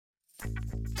Welcome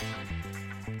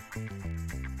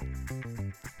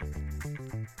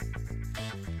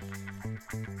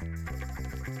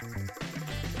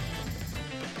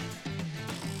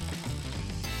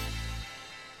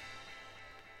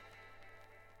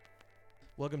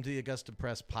to the Augusta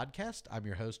Press Podcast. I'm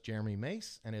your host, Jeremy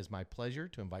Mace, and it is my pleasure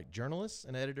to invite journalists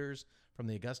and editors from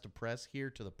the Augusta Press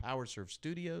here to the Powerserve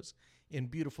Studios in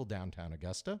beautiful downtown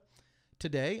Augusta.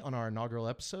 Today, on our inaugural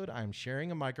episode, I'm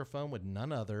sharing a microphone with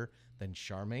none other than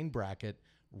Charmain Bracket,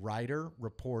 writer,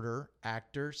 reporter,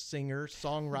 actor, singer,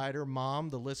 songwriter, mom.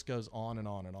 The list goes on and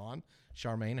on and on.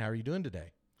 Charmain, how are you doing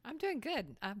today? I'm doing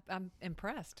good. I'm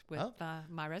impressed with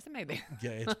my resume there.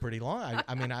 Yeah, it's pretty long.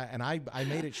 I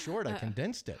made it short. I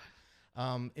condensed it.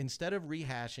 Instead of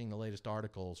rehashing the latest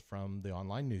articles from the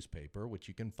online newspaper, which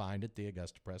you can find at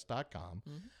theaugustapress.com,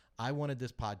 I wanted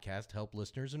this podcast to help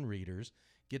listeners and readers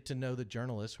get to know the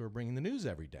journalists who are bringing the news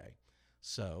every day.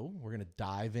 So we're going to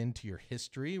dive into your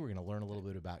history. We're going to learn a little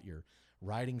bit about your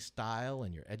writing style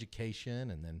and your education,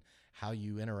 and then how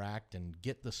you interact and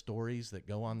get the stories that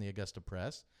go on the Augusta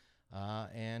Press,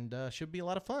 and should be a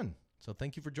lot of fun. So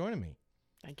thank you for joining me.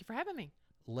 Thank you for having me.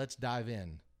 Let's dive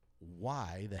in.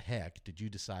 Why the heck did you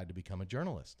decide to become a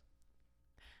journalist?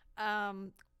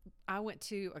 I went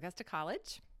to Augusta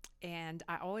College, and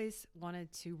I always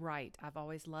wanted to write. I've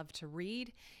always loved to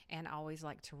read, and I always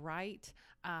liked to write.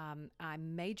 I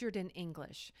majored in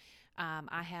English.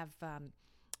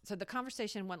 So the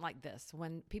conversation went like this.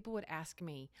 When people would ask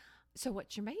me, so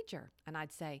what's your major? And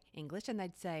I'd say English, and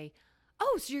they'd say,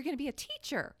 oh, so you're going to be a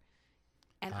teacher.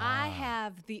 And I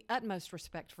have the utmost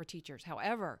respect for teachers.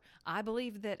 However, I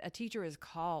believe that a teacher is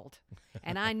called,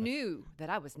 and I knew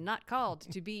that I was not called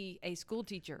to be a school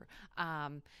teacher.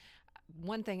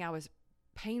 One thing, I was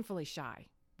painfully shy,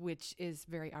 which is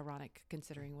very ironic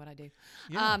considering what I do.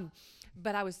 Yeah.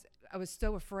 But I was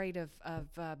so afraid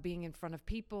of being in front of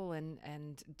people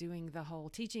and doing the whole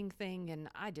teaching thing, and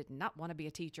I did not want to be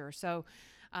a teacher. So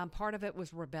part of it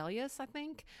was rebellious, I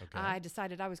think. Okay. I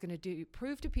decided I was going to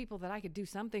prove to people that I could do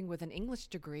something with an English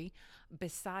degree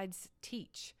besides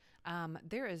teach. I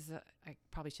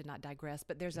probably should not digress,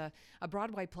 but there's a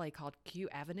Broadway play called Q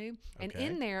Avenue. And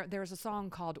in there's a song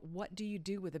called What Do You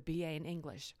Do with a BA in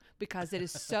English? Because it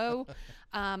is so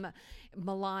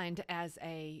maligned as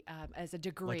a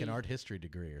degree. Like an art history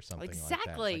degree or something Exactly.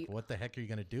 like that. Like, what the heck are you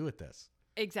going to do with this?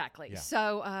 Exactly. Yeah.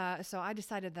 So I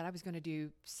decided that I was going to do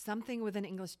something with an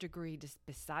English degree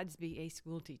besides be a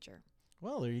school teacher.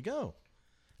 Well, there you go.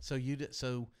 So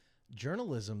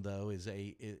journalism, though,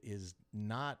 is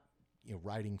not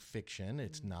writing fiction.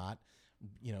 It's not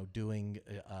doing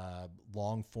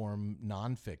long form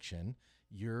nonfiction.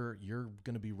 You're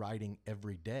going to be writing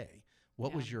every day.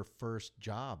 What was your first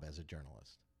job as a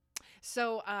journalist?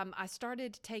 So I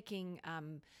started taking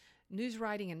news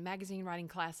writing and magazine writing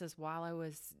classes while I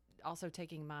was also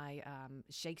taking my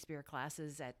Shakespeare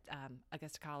classes at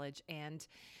Augusta College. And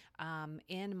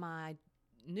in my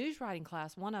news writing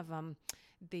class, one of them,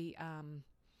 the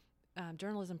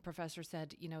journalism professor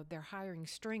said, they're hiring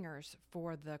stringers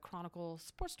for the Chronicle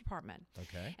sports department.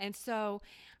 Okay. And so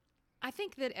I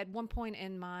think that at one point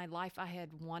in my life, I had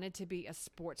wanted to be a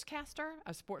sportscaster,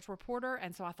 a sports reporter.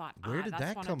 And so I thought, where did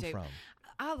that come from?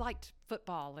 I liked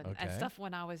football and stuff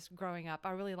when I was growing up.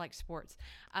 I really liked sports.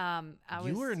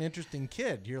 You were an interesting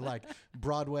kid. You're like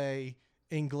Broadway,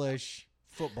 English,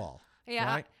 football. Yeah,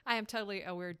 right? I am totally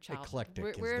a weird child. Eclectic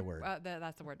is the word.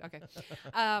 That's the word. Okay.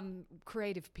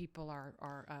 Creative people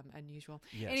are unusual.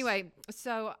 Yes. Anyway,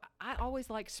 so I always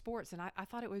liked sports, and I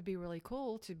thought it would be really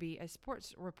cool to be a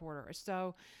sports reporter.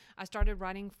 So I started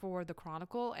writing for the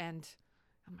Chronicle, and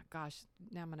oh my gosh,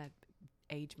 now I'm going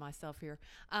to age myself here.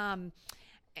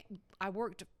 I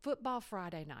worked football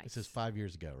Friday nights. This is 5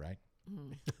 years ago, right?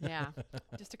 Yeah,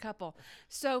 just a couple.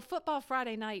 So football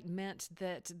Friday night meant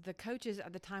that the coaches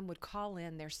at the time would call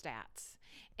in their stats,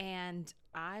 and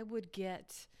I would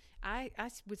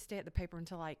stay at the paper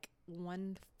until like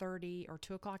 1:30 or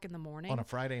 2 o'clock in the morning. On a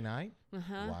Friday night?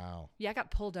 Uh-huh. Wow. Yeah, I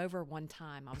got pulled over one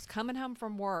time. I was coming home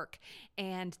from work,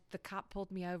 and the cop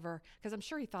pulled me over because I'm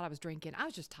sure he thought I was drinking. I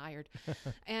was just tired.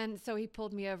 And so he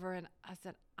pulled me over, and I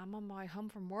said, I'm on my way home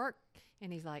from work.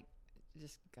 And he's like,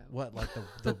 just go. What, like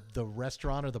the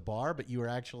restaurant or the bar, but you were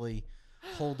actually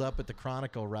holed up at the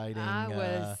Chronicle writing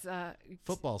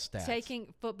football stats.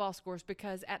 Taking football scores,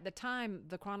 because at the time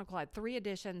the Chronicle had 3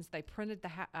 editions. They printed the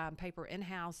paper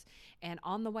in-house, and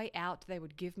on the way out they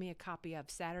would give me a copy of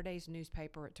Saturday's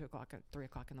newspaper at 2 o'clock, 3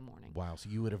 o'clock in the morning. Wow. So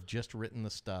you would have just written the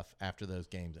stuff after those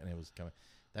games, and it was coming.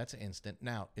 That's instant.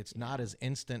 Now, it's not as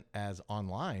instant as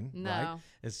online, No. right?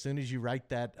 As soon as you write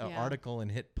that article and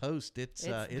hit post, it's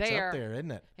up there,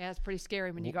 isn't it? Yeah, it's pretty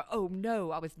scary when you go, oh,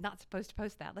 no, I was not supposed to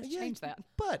post that. Let's change that.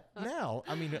 But now,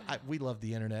 I mean, we love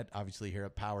the internet, obviously, here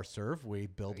at Powerserve. We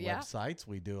build websites.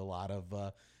 We do a lot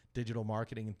of digital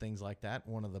marketing and things like that.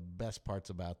 One of the best parts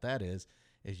about that is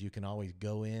you can always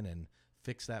go in and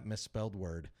fix that misspelled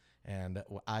word. And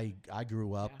I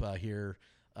grew up here.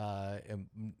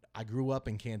 I grew up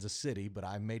in Kansas City, but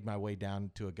I made my way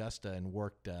down to Augusta and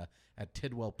worked at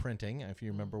Tidwell Printing, if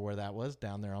you remember where that was,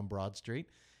 down there on Broad Street.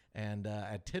 And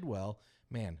at Tidwell,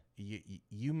 man,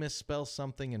 you misspell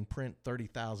something and print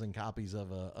 30,000 copies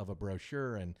of a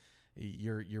brochure, and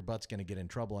your butt's going to get in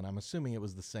trouble. And I'm assuming it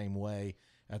was the same way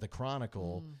at the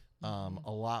Chronicle.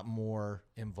 A lot more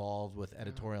involved with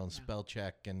editorial and spell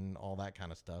check and all that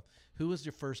kind of stuff. Who was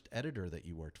your first editor that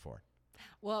you worked for?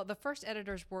 Well, the first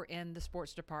editors were in the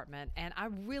sports department, and I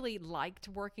really liked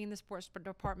working in the sports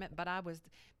department, but I was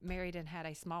married and had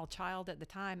a small child at the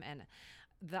time, and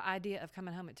the idea of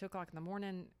coming home at 2 o'clock in the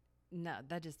morning, no,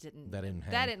 that just didn't. That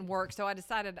didn't work. So I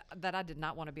decided that I did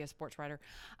not want to be a sports writer.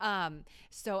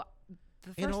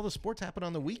 And all the sports happen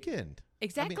on the weekend.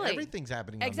 Exactly. I mean, everything's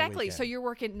happening on the weekend. So you're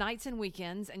working nights and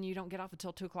weekends, and you don't get off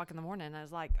until 2 o'clock in the morning. And I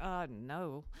was like,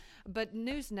 no. But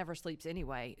news never sleeps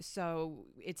anyway, so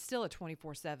it's still a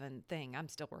 24/7 thing. I'm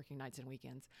still working nights and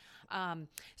weekends.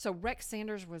 So Rex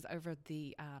Sanders was over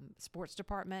the sports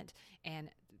department,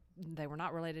 and they were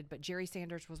not related, but Jerry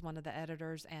Sanders was one of the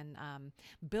editors, and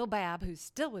Bill Babb, who's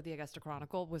still with the Augusta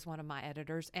Chronicle, was one of my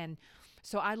editors. And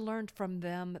so I learned from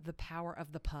them the power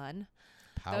of the pun.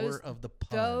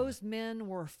 Those men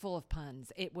were full of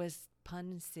puns. It was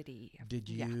Pun City. Did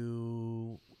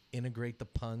you integrate the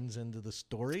puns into the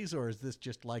stories, or is this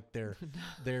just like their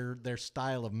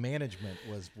style of management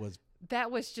was that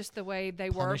was just the way they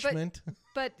punishment? were.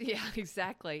 But yeah,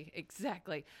 exactly.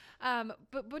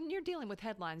 But when you're dealing with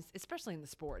headlines, especially in the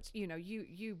sports,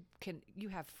 you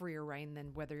have freer reign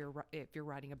than if you're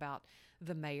writing about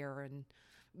the mayor and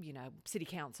city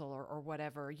council or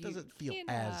whatever. Doesn't feel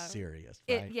as serious,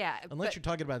 right? Unless you're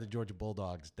talking about the Georgia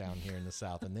Bulldogs down here in the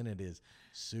South, and then it is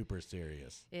super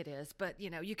serious. It is, but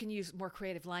you can use more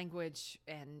creative language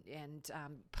and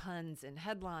puns and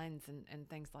headlines and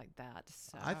things like that.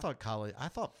 So. I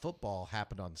thought football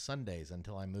happened on Sundays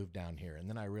until I moved down here, and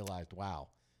then I realized, wow,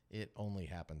 it only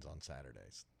happens on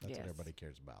Saturdays. That's what everybody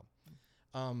cares about.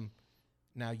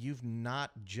 Now, you've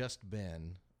not just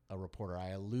been a reporter.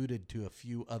 I alluded to a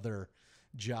few other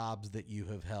jobs that you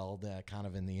have held kind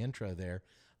of in the intro there.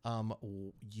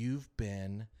 You've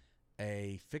been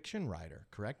a fiction writer,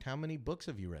 correct? How many books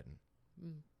have you written?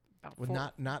 About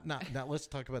 4. Now let's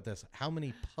talk about this. How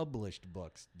many published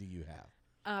books do you have?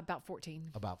 About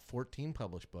 14. About 14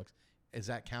 published books. Is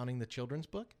that counting the children's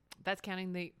book? That's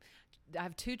counting I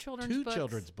have 2 children's books. 2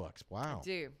 children's books. Wow. I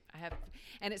do. I have,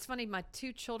 and it's funny, my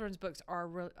 2 children's books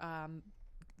are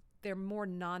they're more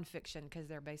nonfiction because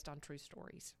they're based on true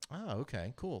stories. Oh,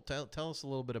 okay, cool. Tell us a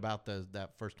little bit about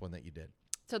that first one that you did.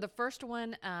 So the first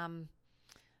one,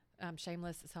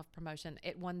 shameless self-promotion,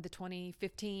 it won the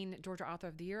 2015 Georgia Author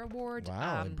of the Year Award.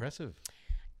 Wow, impressive.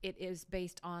 It is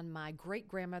based on my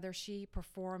great-grandmother. She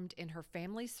performed in her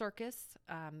family circus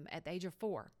at the age of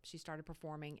 4. She started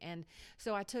performing. And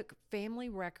so I took family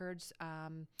records,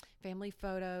 family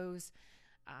photos.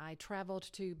 I traveled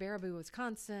to Baraboo,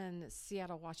 Wisconsin,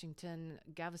 Seattle, Washington,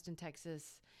 Galveston,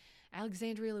 Texas,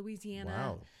 Alexandria,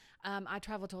 Louisiana. Wow. I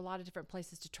traveled to a lot of different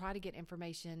places to try to get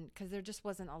information because there just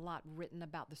wasn't a lot written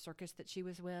about the circus that she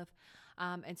was with.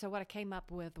 And so what I came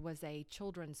up with was a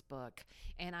children's book,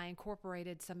 and I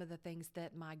incorporated some of the things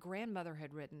that my grandmother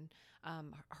had written,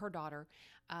 her daughter,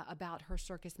 about her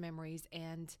circus memories,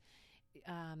 and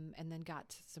then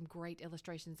got some great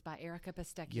illustrations by Erica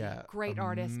Pistecchio, great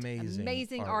artist,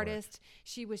 amazing artist.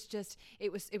 She was just,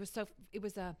 it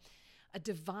was a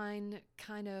divine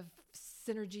kind of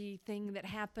synergy thing that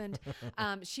happened.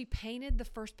 She painted the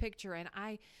first picture, and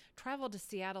I traveled to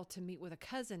Seattle to meet with a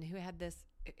cousin who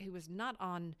was not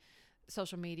on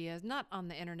social media, not on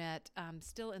the internet,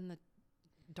 still in the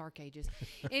dark ages.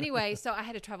 Anyway, so I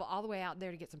had to travel all the way out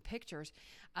there to get some pictures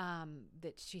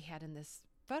that she had in this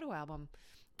photo album.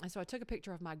 And so I took a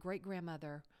picture of my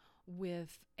great-grandmother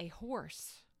with a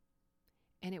horse,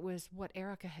 and it was what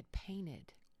Erica had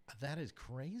painted. That is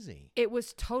crazy. It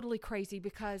was totally crazy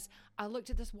because I looked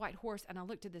at this white horse and I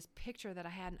looked at this picture that I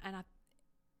had,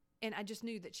 and I just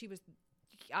knew that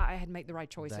I had made the right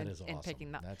choice That in, is in awesome.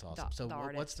 picking That's awesome. So the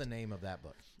what's artist. the name of that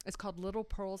book? It's called Little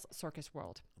Pearl's Circus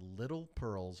World. Little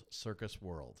Pearl's Circus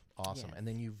World. Awesome. Yes. And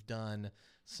then you've done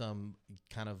some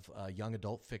kind of young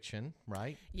adult fiction,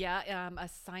 right? Yeah, a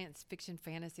science fiction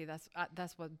fantasy. That's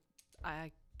what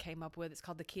I came up with. It's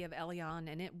called The Key of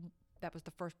Elion, and that was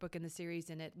the first book in the series,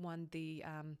 and it won the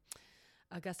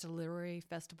Augusta Literary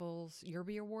Festival's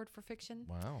Yerby Award for fiction.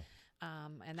 Wow.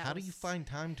 And that How do you find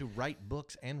time to write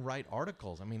books and write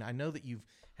articles? I mean, I know that you've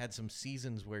had some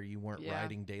seasons where you weren't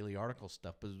writing daily article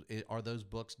stuff, but are those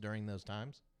books during those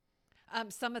times?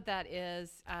 Some of that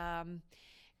is I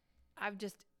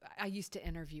used to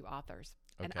interview authors.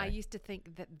 And I used to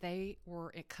think that they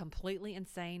were completely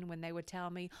insane when they would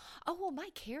tell me, oh, well, my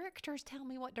characters tell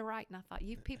me what to write. And I thought,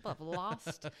 you people have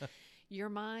lost your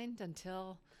mind,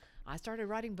 until I started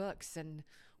writing books and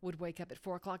would wake up at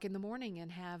 4 o'clock in the morning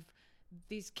and have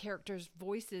these characters'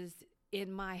 voices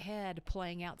in my head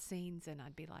playing out scenes. And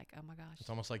I'd be like, oh, my gosh. It's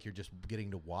almost like you're just getting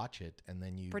to watch it and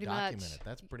then you Pretty document much. it.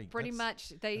 That's pretty much.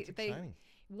 That's They exciting.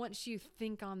 once you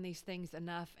think on these things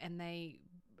enough, and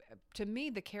to me,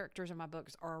 the characters in my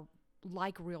books are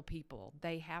like real people.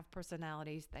 They have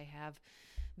personalities. They have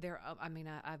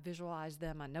I visualize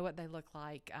them. I know what they look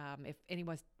like. If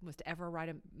anyone was to ever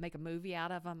make a movie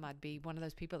out of them, I'd be one of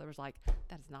those people that was like,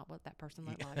 that is not what that person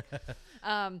looked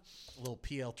like. Little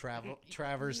P.L.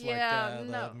 Travers, yeah,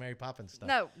 the Mary Poppins stuff.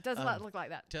 No, does not look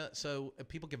like that. So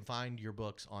people can find your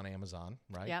books on Amazon,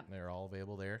 right? Yep. They're all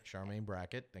available there. Charmain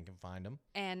Bracket, they can find them.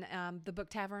 And the Book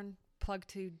Tavern, plug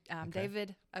to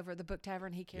David over at the Book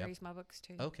Tavern. He carries my books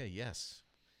too. Okay, yes.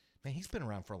 Man, he's been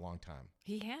around for a long time.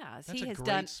 He has. That's he a has great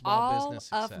done small all business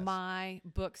of success. my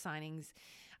book signings.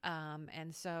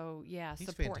 And so, yeah, He's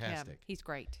support him. fantastic. He's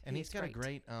great. And He's he's got a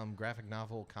great graphic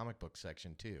novel comic book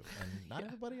section too. And not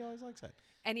everybody always likes that.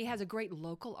 And he has a great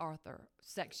local author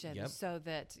section, Yep. so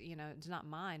that, it's not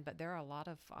mine, but there are a lot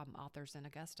of authors in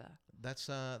Augusta.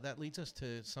 That leads us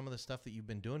to some of the stuff that you've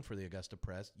been doing for the Augusta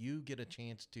Press. You get a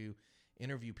chance to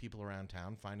interview people around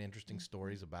town, find interesting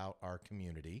stories about our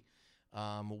community.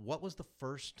 What was the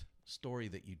first story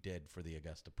that you did for the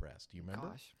Augusta Press? Do you remember?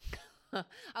 Gosh.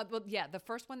 Well, yeah, the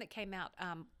first one that came out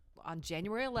on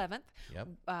January 11th,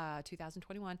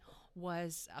 2021,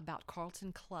 was about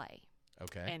Carlton Clay.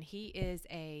 Okay. And he is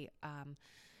a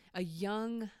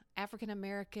young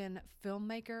African-American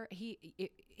filmmaker.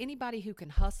 Anybody who can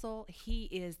hustle,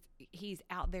 he's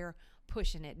out there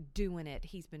pushing it, doing it.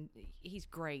 He's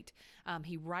great.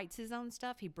 He writes his own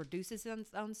stuff. He produces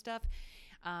his own stuff.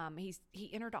 He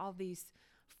entered all these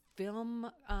film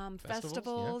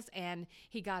festivals, and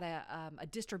he got a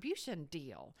distribution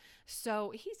deal.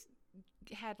 So he's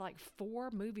had like 4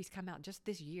 movies come out just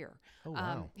this year. Oh,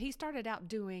 wow. He started out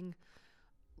doing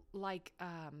like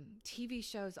TV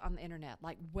shows on the internet,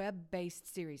 like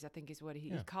web-based series, I think is what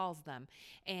he calls them.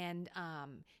 And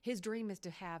his dream is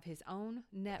to have his own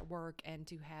network and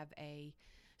to have a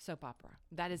soap opera.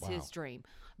 That is his dream.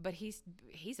 But he's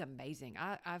amazing.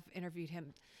 I've interviewed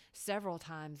him several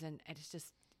times, and it's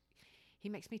just, he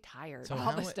makes me tired. So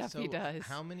all the stuff he does.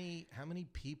 How many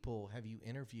people have you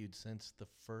interviewed since the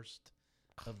first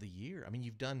of the year? I mean,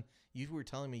 you were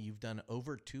telling me you've done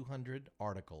over 200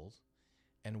 articles.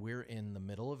 And we're in the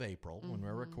middle of April when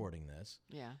we're recording this.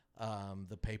 Yeah.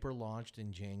 The paper launched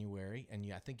in January, and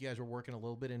I think you guys were working a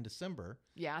little bit in December.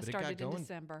 Yeah, I started in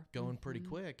December. Going pretty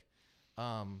quick.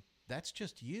 That's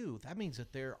just you. That means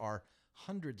that there are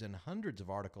hundreds and hundreds of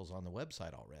articles on the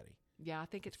website already. Yeah, I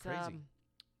think it's crazy.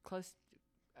 Close.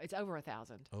 It's over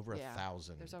 1,000. Over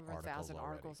 1,000. There's over 1,000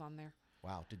 articles on there.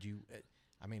 Wow. Did you?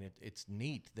 I mean, it's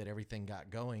neat that everything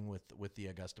got going with the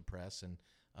Augusta Press, and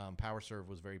Powerserve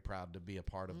was very proud to be a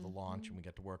part of the launch, and we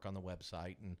got to work on the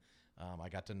website, and I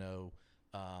got to know,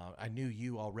 I knew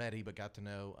you already, but got to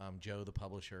know Joe, the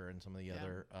publisher, and some of the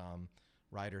other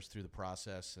writers through the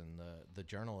process, and the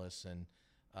journalists, and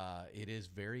it is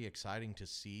very exciting to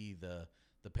see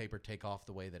the paper take off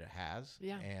the way that it has.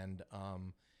 Yeah. And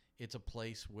it's a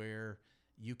place where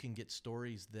you can get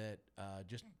stories that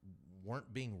just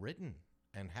weren't being written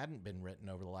and hadn't been written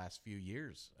over the last few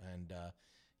years. And,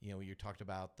 you talked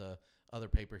about the other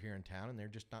paper here in town, and they're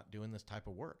just not doing this type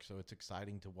of work. So it's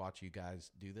exciting to watch you guys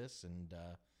do this, and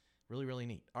really, really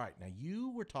neat. All right. Now,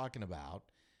 you were talking about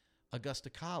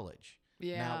Augusta College.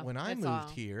 Yeah. Now, when I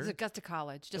moved here, it's Augusta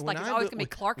College, just when like it's I always mo- going to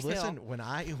be Clarksville. Listen, when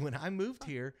I moved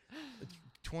here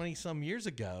 20 some years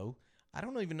ago, I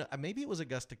don't even know, maybe it was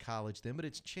Augusta College then, but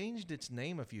it's changed its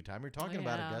name a few times. We're talking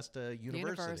about Augusta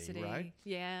University, right?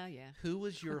 Yeah, yeah. Who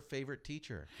was your favorite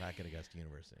teacher back at Augusta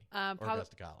University or Probably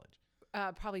Augusta College?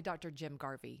 Probably Dr. Jim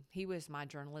Garvey. He was my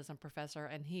journalism professor,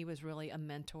 and he was really a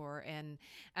mentor. And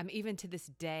even to this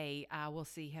day, I will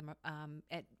see him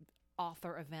at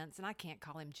author events, and I can't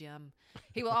call him Jim.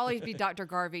 He will always be Dr.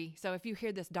 Garvey. So if you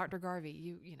hear this, Dr. Garvey,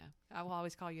 you know, I will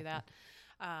always call you that.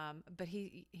 But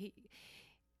he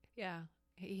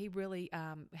really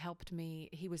helped me.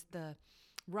 He was the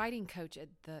writing coach at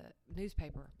the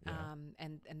newspaper,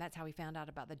 and that's how he found out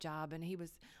about the job. And he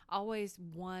was always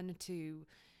one to,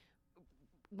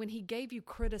 when he gave you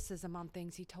criticism on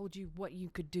things, he told you what you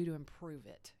could do to improve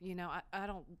it. You know, I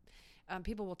don't.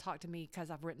 People will talk to me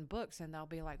because I've written books, and they'll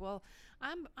be like, "Well,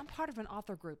 I'm part of an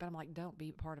author group," and I'm like, "Don't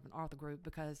be part of an author group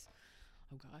because."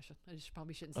 Oh gosh, I just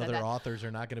probably shouldn't say that. Other authors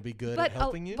are not going to be good at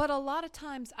helping you. But a lot of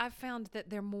times I've found that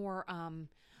they're more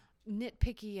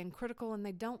nitpicky and critical, and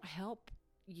they don't help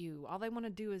you. All they want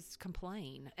to do is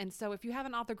complain. And so if you have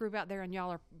an author group out there and y'all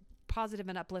are positive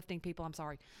and uplifting people, I'm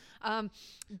sorry.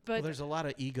 But there's a lot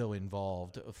of ego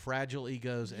involved, fragile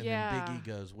egos and then big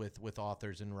egos with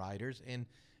authors and writers. And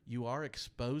you are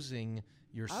exposing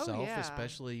yourself,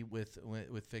 especially with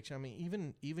fiction. I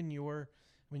mean, even you're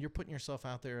putting yourself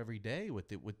out there every day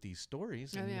with these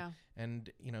stories, and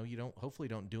you know, you hopefully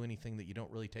don't do anything that you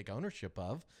don't really take ownership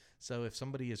of. So if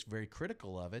somebody is very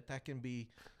critical of it, that can be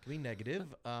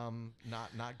negative,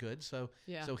 not good. So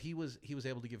he was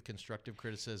able to give constructive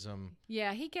criticism.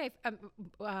 Yeah, he gave.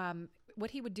 What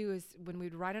he would do is when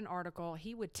we'd write an article,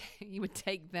 he would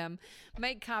take them,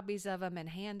 make copies of them, and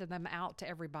hand them out to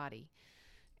everybody.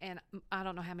 And I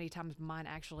don't know how many times mine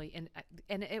actually,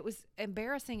 and it was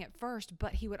embarrassing at first,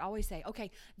 but he would always say, "Okay,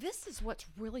 this is what's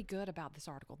really good about this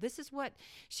article. This is what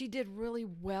she did really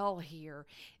well here,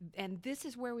 and this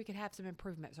is where we could have some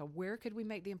improvement. So where could we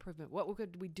make the improvement? What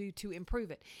could we do to improve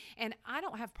it?" And I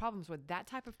don't have problems with that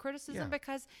type of criticism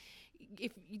because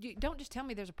if you don't just tell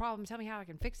me there's a problem, tell me how I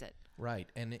can fix it. Right,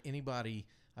 and anybody.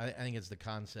 I think it's the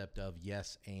concept of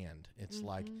yes and. It's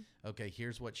like, okay,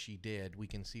 here's what she did. We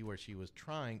can see what she was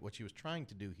trying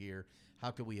to do here.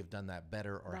 How could we have done that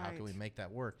better, or how can we make that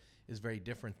work? Is very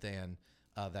different than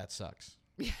that sucks.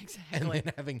 Yeah, exactly. And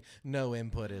then having no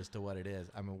input as to what it is.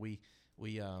 I mean, we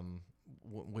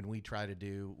when we try to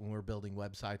do, when we're building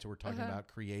websites, or we're talking about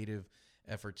creative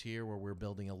efforts here, where we're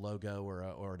building a logo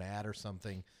or an ad or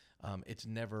something. It's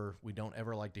never, we don't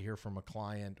ever like to hear from a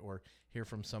client or hear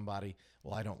from somebody,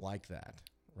 well, I don't like that,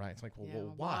 right? It's like,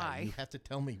 well, why? You have to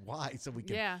tell me why so we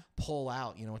can pull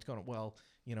out, you know, what's going on. Well,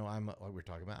 you know, I'm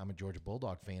a Georgia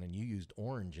Bulldog fan, and you used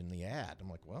orange in the ad. I'm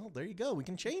like, well, there you go. We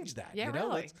can change that. Yeah, you know?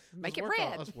 Really. Make it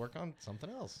red. Let's work on something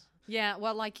else. Yeah,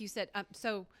 well, like you said,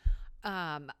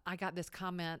 I got this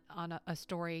comment on a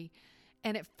story,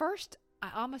 and at first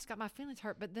I almost got my feelings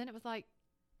hurt, but then it was like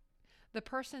the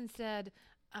person said,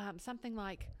 something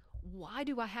like, "Why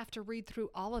do I have to read through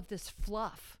all of this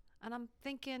fluff?" And I'm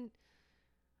thinking,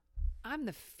 I'm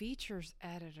the features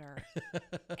editor.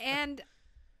 And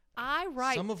I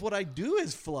write... Some of what I do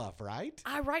is fluff, right?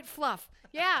 I write fluff.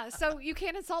 Yeah, so you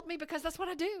can't insult me because that's what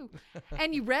I do.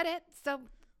 And you read it, so...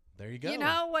 There you go. You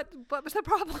know, what was the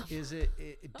problem? Is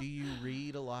do you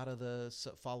read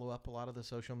follow up a lot of the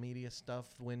social media stuff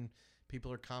when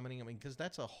people are commenting? I mean, because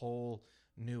that's a whole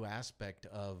new aspect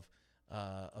of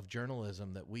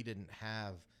journalism that we didn't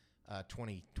have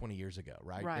 20 years ago,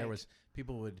 right? There was,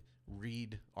 people would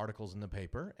read articles in the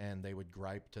paper and they would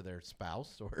gripe to their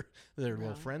spouse or their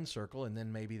little friend circle, and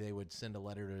then maybe they would send a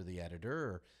letter to the editor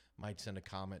or might send a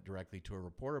comment directly to a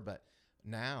reporter. But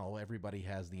now everybody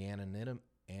has the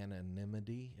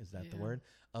anonymity, is that the word,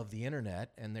 of the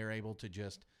internet, and they're able to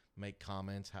just make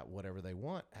comments whatever they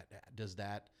want. Does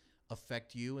that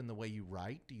affect you in the way you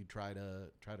write? Do you try to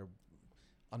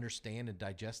understand and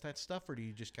digest that stuff, or do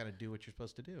you just kind of do what you're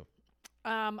supposed to do?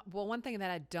 Well, one thing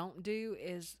that I don't do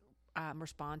is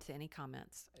respond to any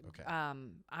comments. Okay.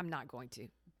 I'm not going to.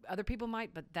 Other people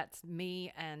might, but that's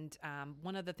me. And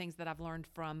one of the things that I've learned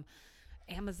from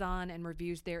Amazon and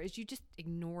reviews there is you just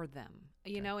ignore them,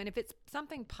 you know, and if it's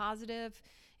something positive,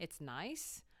 it's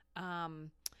nice.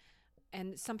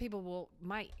 And some people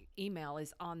my email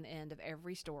is on the end of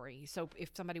every story. So if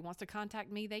somebody wants to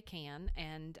contact me, they can.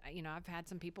 And, you know, I've had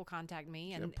some people contact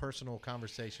me. And personal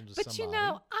conversations with somebody. But, you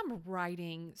know, I'm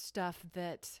writing stuff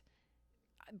that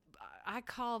I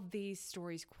call these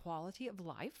stories quality of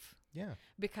life. Yeah.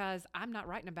 Because I'm not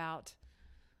writing about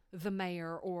the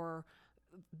mayor or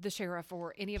the sheriff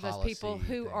or any of those people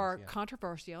who are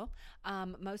controversial.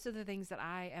 Most of the things that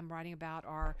I am writing about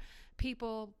are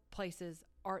people, places,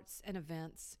 arts and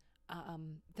events,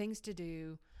 things to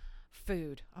do,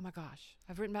 Food. Oh my gosh.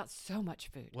 I've written about so much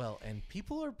food. Well, and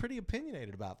people are pretty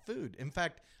opinionated about food. In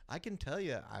fact, I can tell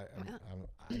you,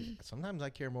 sometimes I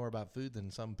care more about food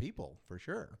than some people, for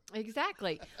sure.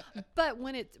 Exactly. But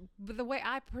the way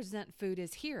I present food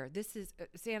is here. This is,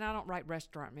 see, and I don't write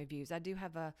restaurant reviews. I do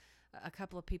have a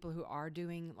couple of people who are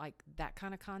doing like that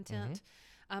kind of content.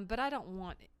 But I don't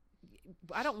want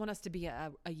us to be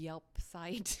a Yelp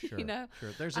site, Sure, you know?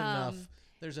 Sure.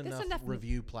 There's enough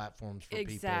review platforms for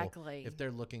people. If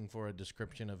they're looking for a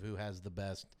description of who has the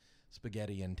best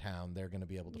spaghetti in town, they're going to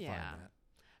be able to find that.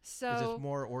 So because it's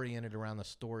more oriented around the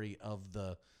story of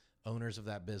the owners of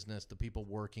that business, the people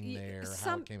working there,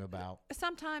 how it came about.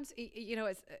 Sometimes, you know,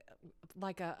 it's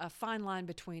like a fine line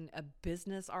between a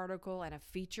business article and a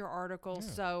feature article. Yeah.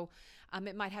 So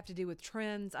it might have to do with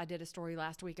trends. I did a story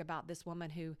last week about this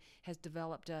woman who has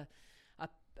developed a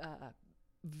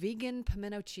vegan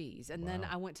pimento cheese. And then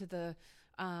I went to the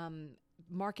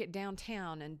market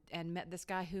downtown and met this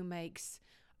guy who makes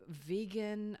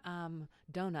vegan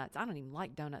donuts. I don't even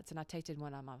like donuts, and I tasted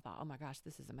one of them. I thought, oh my gosh,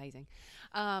 this is amazing.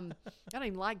 I don't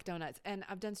even like donuts. And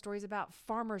I've done stories about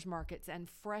farmers markets and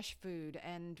fresh food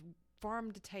and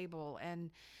farm to table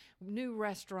and new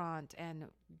restaurant and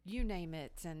you name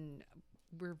it. And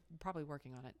we're probably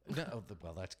working on it. No,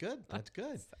 well, that's good. That's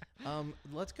good.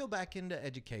 Let's go back into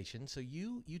education. So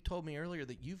you told me earlier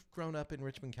that you've grown up in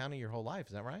Richmond County your whole life.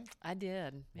 Is that right? I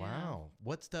did. Yeah. Wow.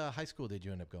 What's the high school did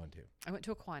you end up going to? I went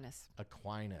to Aquinas.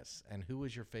 Aquinas. And who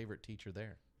was your favorite teacher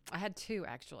there? I had two,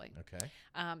 actually. Okay.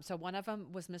 So one of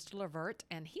them was Mr. Levert,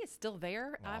 and he is still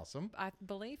there. Awesome. I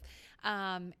believe.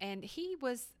 And he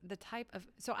was the type of,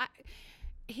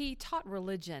 he taught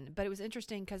religion, but it was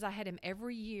interesting because I had him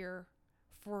every year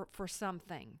for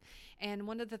something. And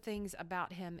one of the things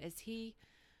about him is he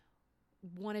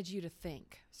wanted you to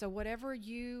think. So whatever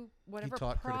he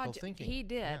taught critical thinking. He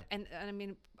did. Yeah. And I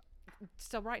mean,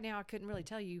 so right now I couldn't really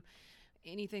tell you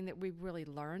anything that we really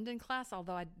learned in class,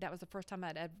 although that was the first time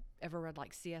I'd ever read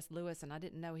like C.S. Lewis, and I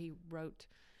didn't know he wrote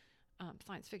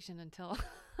science fiction until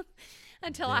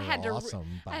I had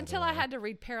to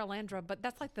read Paralandra, but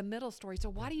that's like the middle story. So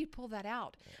why do you pull that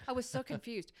out? I was so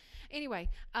confused. Anyway,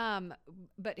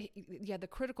 but the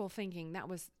critical thinking, that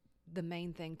was the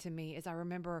main thing to me. Is I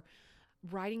remember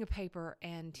writing a paper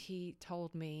and he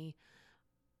told me,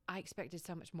 I expected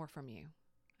so much more from you.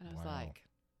 And I was like,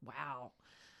 wow.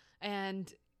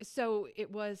 And so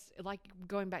it was like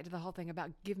going back to the whole thing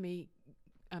about give me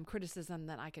criticism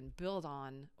that I can build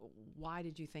on. Why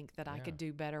did you think that I could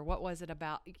do better? What was it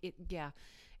about it? Yeah,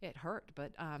 it hurt,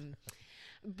 but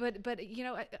you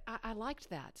know, I liked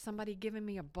that, somebody giving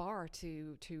me a bar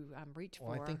to reach for.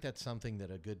 Well, I think that's something that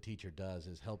a good teacher does,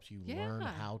 is helps you learn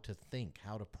how to think,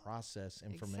 how to process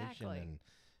information. Exactly.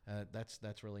 And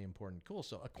that's really important. Cool.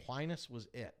 So Aquinas was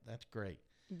it. That's great.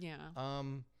 Yeah.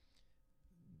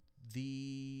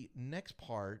 The next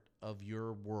part of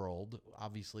your world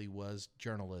obviously was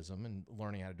journalism and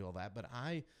learning how to do all that. But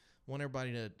I want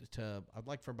everybody I'd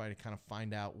like for everybody to kind of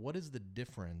find out, what is the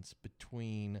difference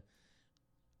between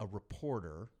a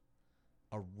reporter,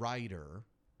 a writer,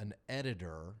 an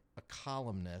editor, a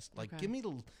columnist? Like, give me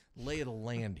the lay of the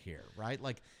land here, right?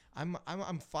 Like, I'm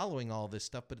following all this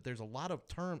stuff, but there's a lot of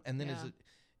terms. And then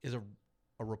is a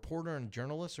reporter and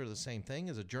journalist are the same thing?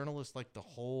 Is a journalist like the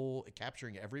whole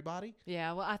capturing everybody?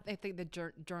 Yeah, well, I think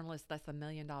the journalist, that's $1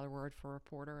 million word for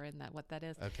reporter, isn't that what that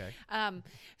is? Okay.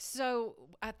 So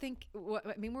I think,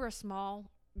 we're a small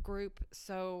group,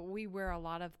 so we wear a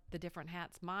lot of the different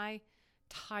hats. My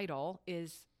title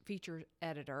is feature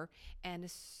editor,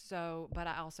 but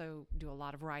I also do a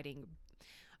lot of writing.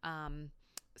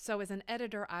 So as an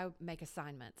editor, I make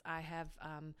assignments. I have,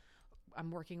 I'm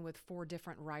working with 4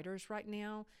 different writers right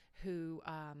now who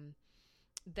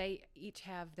they each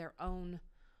have their own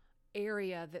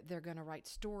area that they're going to write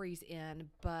stories in,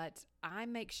 but I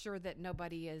make sure that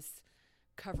nobody is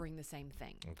covering the same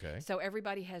thing. Okay. So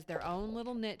everybody has their own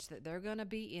little niche that they're going to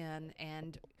be in,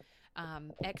 and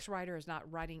X writer is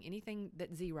not writing anything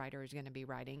that Z writer is going to be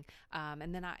writing.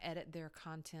 And then I edit their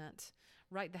content,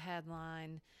 write the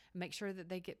headline, make sure that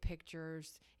they get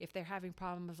pictures. If they're having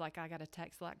problems, like I got a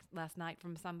text last night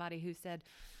from somebody who said,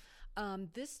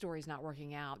 this story's not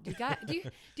working out. Do you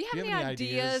have any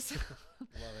ideas?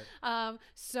 Love it.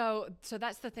 So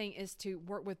that's the thing, is to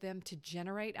work with them to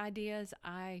generate ideas.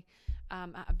 I've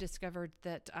discovered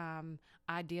that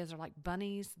ideas are like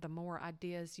bunnies. The more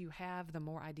ideas you have, the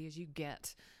more ideas you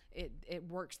get. It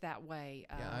works that way.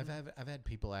 I've had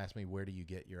people ask me, where do you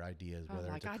get your ideas,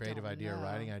 whether it's a creative idea or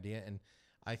writing idea, and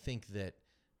I think that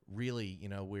really,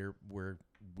 we're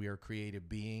we're creative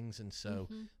beings, and so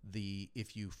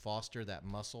if you foster that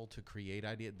muscle to create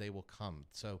idea, they will come.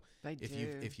 So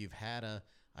if you've had a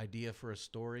idea for a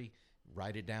story,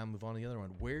 write it down, move on to the other one.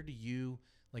 Where do you,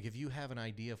 like, if you have an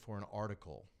idea for an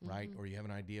article, right, or you have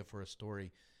an idea for a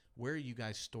story, where are you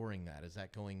guys storing that? Is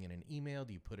that going in an email?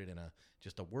 Do you put it in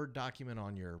just a Word document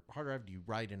on your hard drive? Do you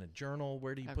write in a journal?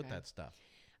 Where do you put that stuff?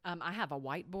 I have a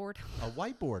whiteboard. A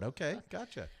whiteboard. Okay.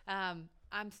 Gotcha.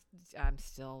 I'm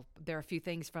still, there are a few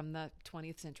things from the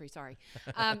 20th century, sorry.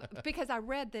 Because I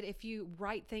read that if you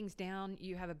write things down,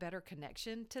 you have a better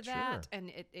connection to that. And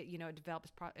it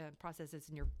develops processes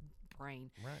in your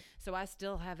brain. Right. So I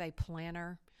still have a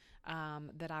planner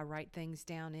that I write things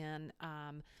down in.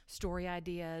 Story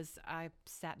ideas. I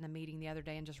sat in a meeting the other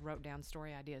day and just wrote down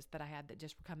story ideas that I had that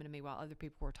just were coming to me while other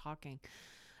people were talking.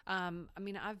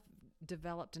 I've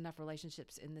developed enough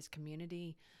relationships in this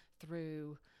community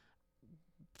through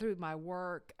my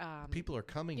work. People are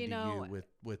coming to you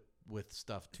with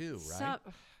stuff too, right?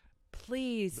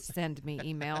 Please send me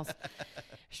emails.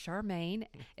 Charmaine,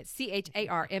 it's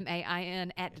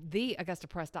CHARMAIN at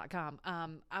theaugustapress.com.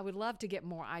 I would love to get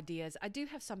more ideas. I do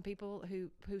have some people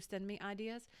who send me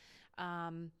ideas.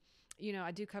 I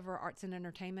do cover arts and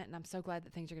entertainment, and I'm so glad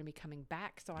that things are going to be coming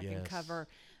back, so I can cover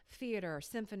theater,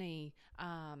 symphony,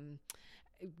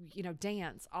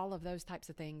 dance, all of those types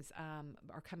of things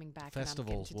are coming back.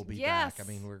 Festivals will be back. I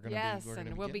mean,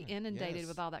 we'll be inundated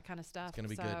with all that kind of stuff. It's going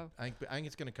to be good. I think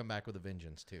it's going to come back with a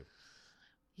vengeance too.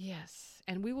 Yes,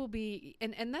 and we will be,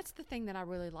 and that's the thing that I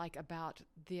really like about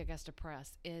the Augusta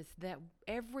Press is that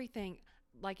everything,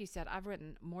 like you said, I've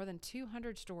written more than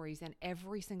 200 stories, and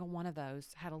every single one of those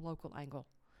had a local angle.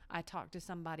 I talked to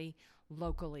somebody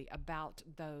locally about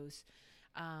those.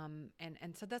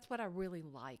 And so that's what I really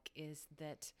like is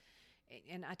that,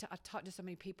 and I talked to so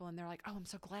many people and they're like, oh, I'm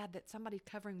so glad that somebody's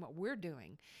covering what we're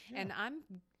doing. Yeah. And I'm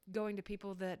going to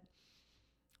people that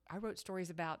I wrote stories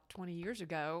about 20 years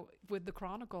ago with the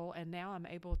Chronicle, and now I'm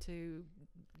able to,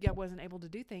 wasn't able to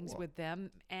do things with them,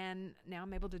 and now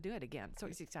I'm able to do it again. So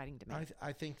it's exciting to me.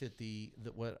 I think that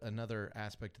what another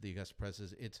aspect of the Augusta Press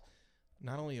is, it's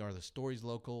not only are the stories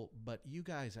local, but you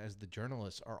guys as the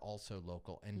journalists are also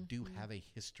local and do have a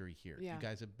history here. Yeah. You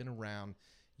guys have been around,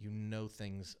 you know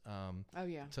things.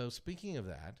 So speaking of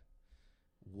that,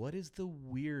 what is the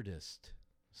weirdest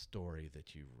story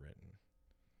that you've written?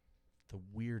 The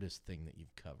weirdest thing that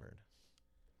you've covered?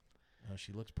 Oh,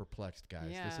 she looks perplexed, guys.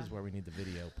 Yeah. This is where we need the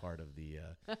video part of the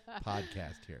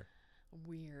podcast here.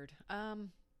 Weird.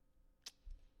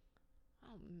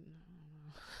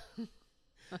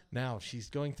 Now she's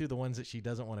going through the ones that she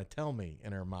doesn't want to tell me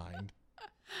in her mind.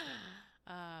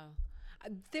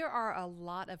 There are a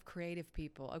lot of creative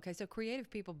people. Okay, so creative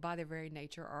people by their very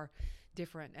nature are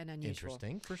different and unusual.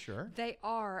 Interesting, for sure. They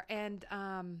are, and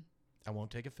I won't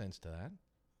take offense to that.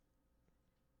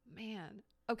 Man.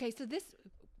 Okay, so this,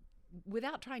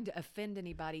 without trying to offend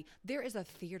anybody, there is a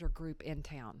theater group in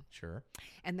town. Sure.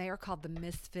 And they are called the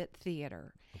Misfit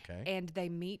Theater. Okay. And they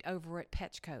meet over at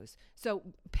Petchko's. So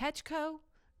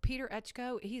Peter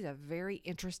Etchko, he's a very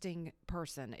interesting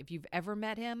person. If you've ever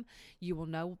met him, you will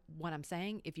know what I'm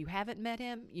saying. If you haven't met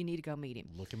him, you need to go meet him.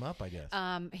 Look him up, I guess.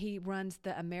 He runs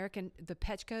the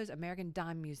Petchko's American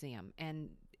Dime Museum, and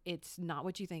it's not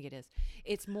what you think it is.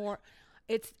 It's more...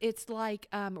 It's like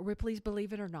Ripley's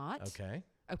Believe It or Not. Okay.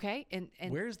 Okay. And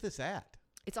where's this at?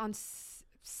 It's on 6th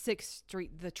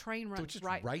Street. The train runs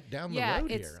right down the road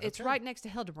here. It's right next to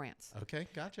Hildebrandt's. Okay,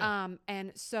 gotcha.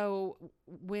 And so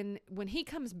when he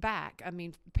comes back, I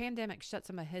mean, pandemic shut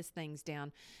some of his things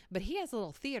down, but he has a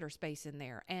little theater space in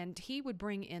there, and he would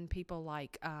bring in people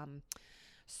like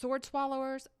sword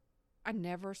swallowers. I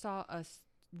never saw a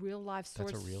real live sword.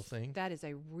 That's a real thing? That is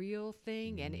a real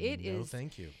thing, and it is. No,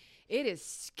 thank you. It is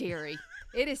scary.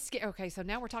 It is scary. Okay, so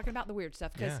now we're talking about the weird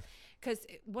stuff because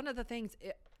one of the things,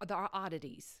 there are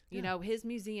oddities. You know, his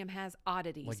museum has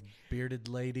oddities. Like bearded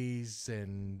ladies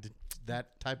and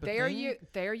that type of thing?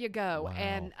 There you go.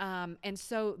 Wow. And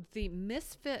so the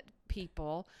Misfit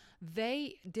people,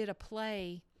 they did a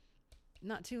play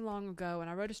not too long ago, and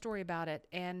I wrote a story about it,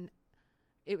 and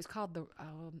it was called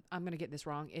I'm going to get this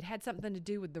wrong. It had something to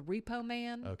do with the Repo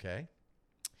Man. Okay.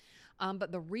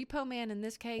 But the Repo Man in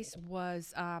this case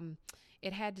was,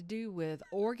 it had to do with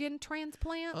organ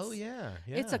transplants. Oh, yeah.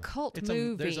 It's a cult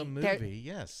movie. There's a movie,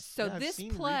 yes. So I've this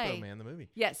seen play. Repo Man, the movie.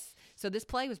 Yes. So this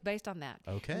play was based on that.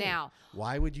 Okay. Now.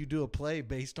 Why would you do a play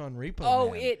based on Repo Man?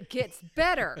 Oh, it gets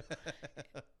better.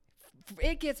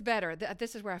 It gets better.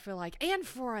 This is where I feel like, and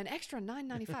for an extra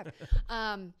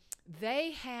 $9.95,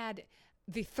 they had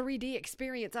the 3D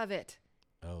experience of it.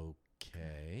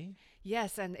 Okay.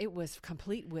 Yes, and it was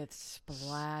complete with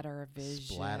splatter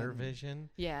vision. Splatter vision?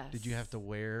 Yes. Did you have to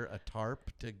wear a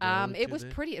tarp to go It was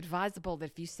pretty advisable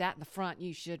that if you sat in the front,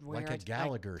 you should wear like a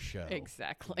Gallagher show.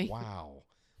 Exactly. Wow.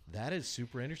 That is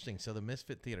super interesting. So the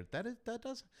Misfit Theater, that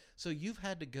does. So you've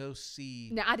had to go see.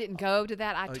 Now I didn't go to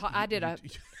that. I did.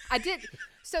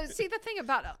 So see, the thing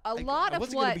about a lot I of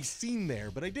wasn't what going to be seen there,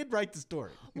 but I did write the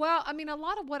story. Well, I mean, a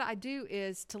lot of what I do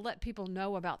is to let people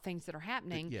know about things that are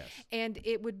happening. Yes. And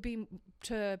it would be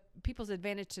to people's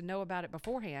advantage to know about it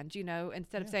beforehand,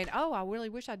 instead of saying, "Oh, I really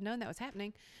wish I'd known that was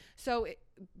happening." So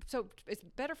it's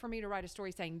better for me to write a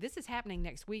story saying this is happening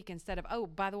next week instead of, "Oh,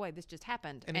 by the way, this just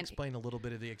happened." And explain a little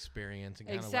bit of the experience and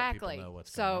kind exactly. of let people know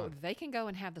what's going on. So they can go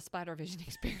and have the splatter vision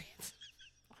experience.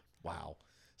 Wow.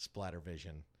 Splatter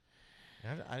vision.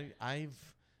 I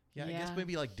guess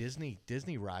maybe like Disney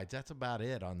rides. That's about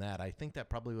it on that. I think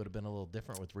that probably would have been a little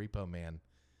different with Repo Man.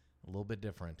 A little bit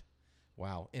different.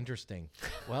 Wow. Interesting.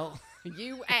 Well,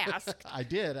 you asked. I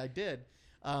did.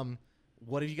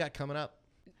 What have you got coming up?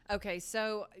 Okay,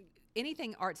 so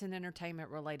anything arts and entertainment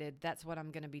related, that's what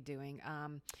I'm going to be doing.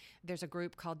 There's a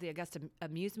group called the Augusta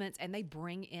Amusements, and they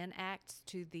bring in acts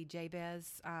to the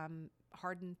Jabez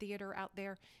Hardin Theater out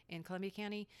there in Columbia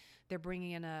County. They're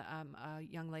bringing in a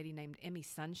young lady named Emmy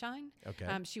Sunshine. Okay.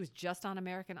 She was just on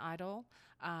American Idol,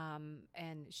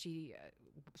 and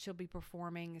she'll be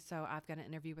performing. So I've got an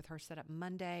interview with her set up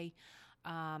Monday.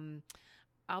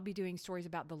 I'll be doing stories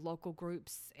about the local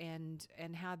groups and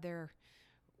how they're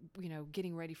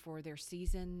getting ready for their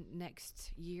season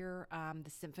next year.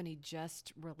 The Symphony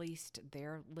just released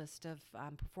their list of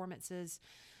performances.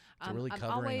 So really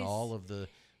covering all of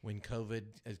when COVID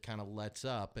kind of lets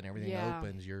up and everything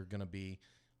opens, you're going to be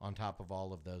on top of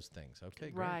all of those things. Okay,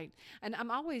 great. Right. And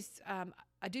I'm always,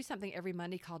 I do something every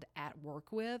Monday called At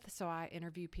Work With. So I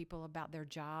interview people about their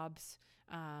jobs,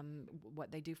 what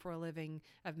they do for a living.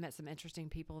 I've met some interesting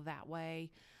people that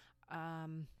way.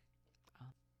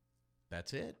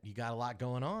 That's it. You got a lot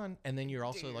going on. And then you're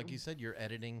also, like you said, you're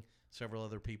editing several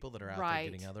other people that are out there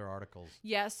getting other articles.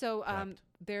 Yeah. So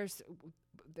there's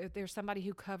somebody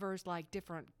who covers like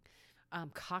different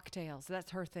cocktails.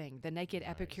 That's her thing. The Naked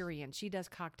Epicurean. She does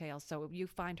cocktails. So you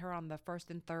find her on the first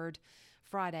and third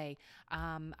Friday.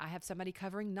 I have somebody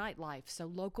covering nightlife. So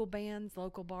local bands,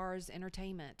 local bars,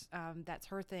 entertainment. That's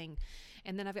her thing.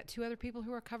 And then I've got two other people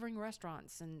who are covering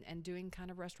restaurants and doing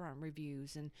kind of restaurant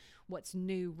reviews and what's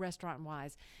new restaurant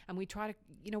wise. And we try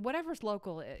to, whatever's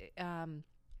local,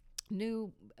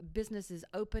 new businesses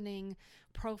opening,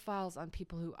 profiles on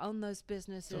people who own those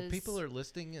businesses. So if people are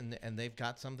listening and they've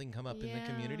got something come up in the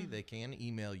community, they can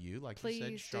email you, like Please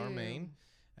you said, Charmaine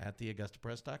at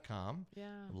theaugustapress.com. Yeah.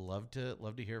 Love to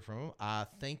hear from them.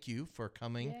 Thank you for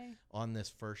coming on this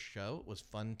first show. It was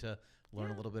fun to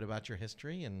learn a little bit about your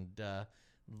history and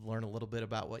learn a little bit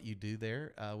about what you do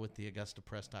there with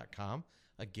theaugustapress.com.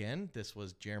 Again, this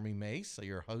was Jeremy Mace,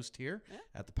 your host here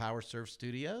at the Powerserve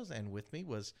Studios, and with me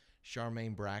was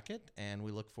Charmain Bracket, and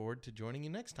we look forward to joining you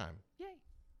next time. Yay.